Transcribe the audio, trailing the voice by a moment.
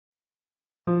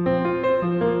There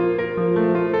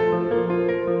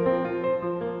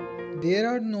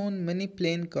are known many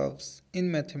plane curves in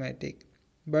mathematics,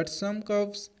 but some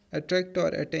curves attract our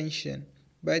attention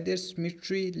by their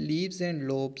symmetry, leaves and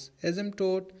lobes,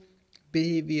 asymptote,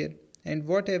 behavior, and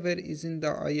whatever is in the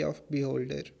eye of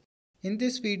beholder. In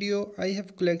this video, I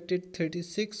have collected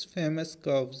 36 famous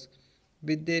curves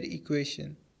with their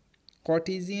equation,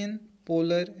 Cartesian,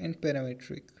 polar and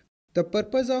parametric. The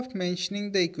purpose of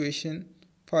mentioning the equation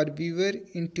for viewer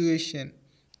intuition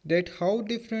that how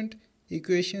different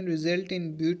equations result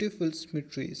in beautiful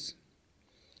symmetries.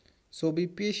 So be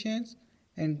patient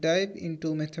and dive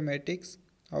into mathematics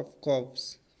of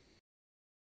curves.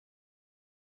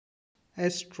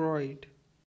 Astroid,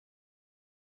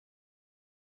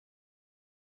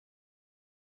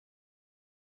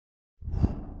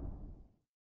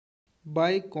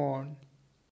 Bicorn,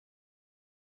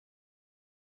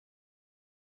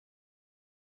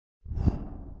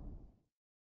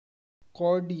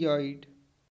 Cardioid,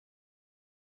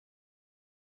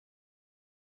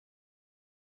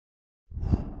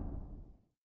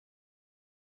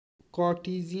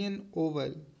 Cartesian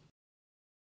Oval,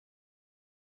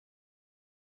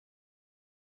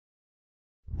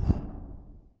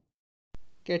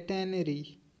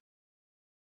 Catenary,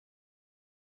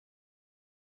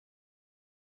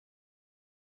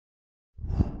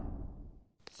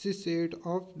 Cissoid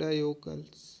of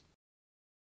Diocles,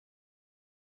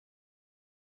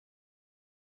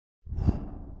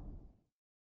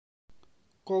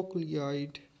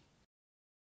 Cochleoid,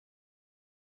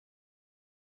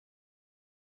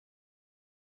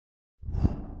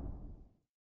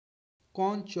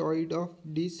 Conchoid of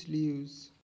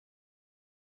Diocles,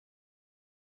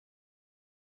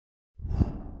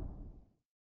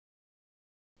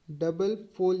 double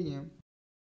folium,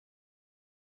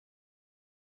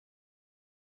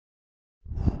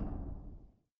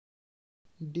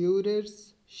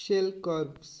 Durer's shell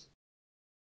curves,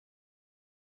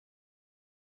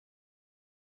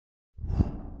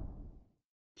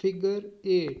 figure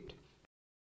 8,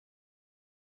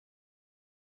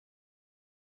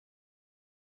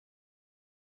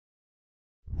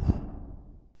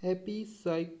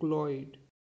 Epicycloid,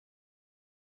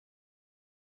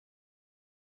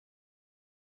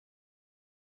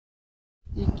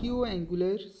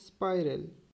 Equiangular Spiral,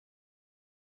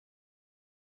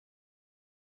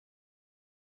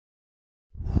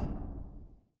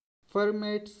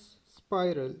 Fermat's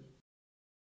Spiral,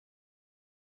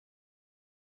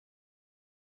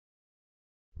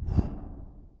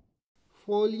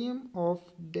 Folium of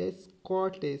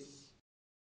Desecartes,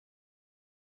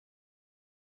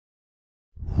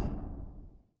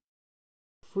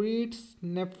 Freeth's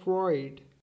Nephroid,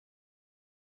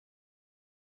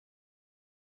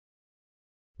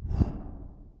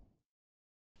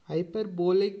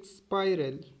 Hyperbolic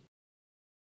Spiral,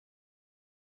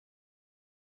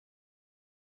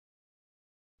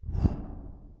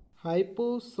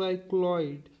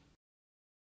 Hypocycloid,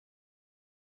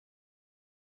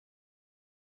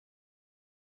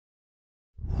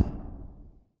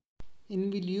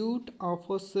 involute of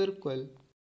a circle,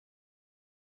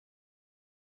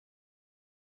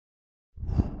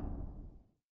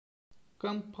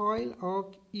 Kampyle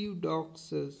of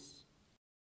Eudoxus,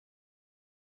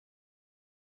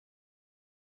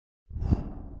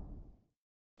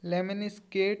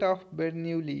 Lemniscate of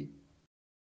Bernoulli,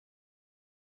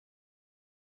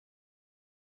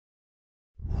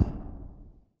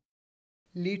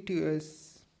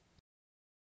 Litius,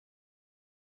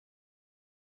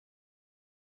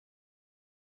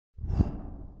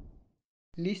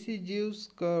 Lysageu's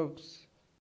curves,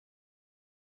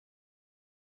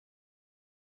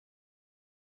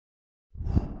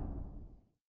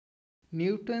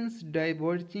 Newton's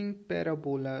diverging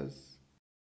parabolas,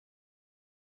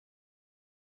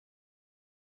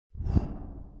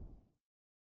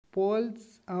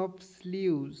 poles of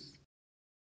sluze,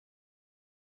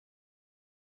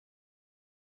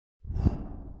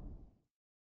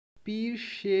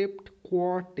 pear-shaped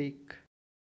quartic,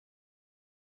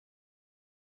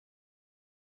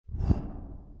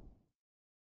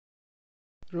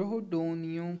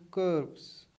 Rhodonea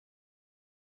curves,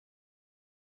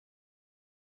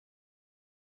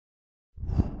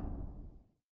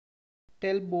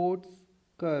 Talbot's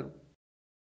curve,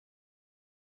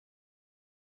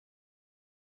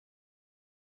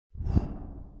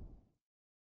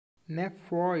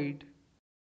 Nephroid,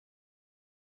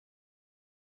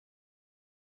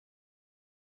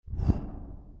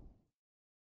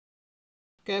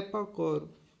 Kappa curve,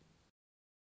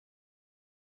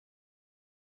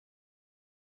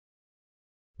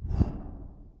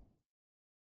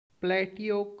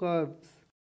 Plateau Curves,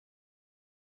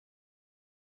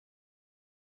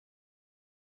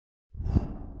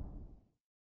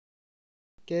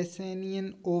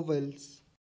 Cassinian Ovals.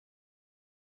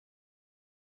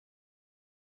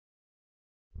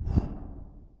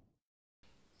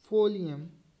 Folium.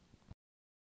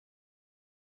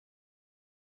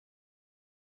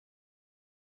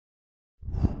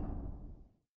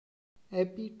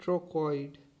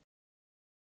 Epitrochoid.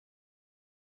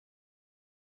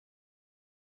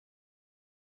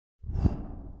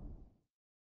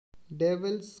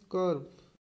 Devil's Curve.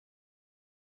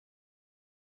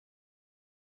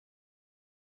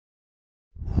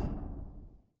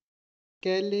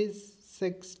 Cayley's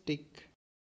Sextic.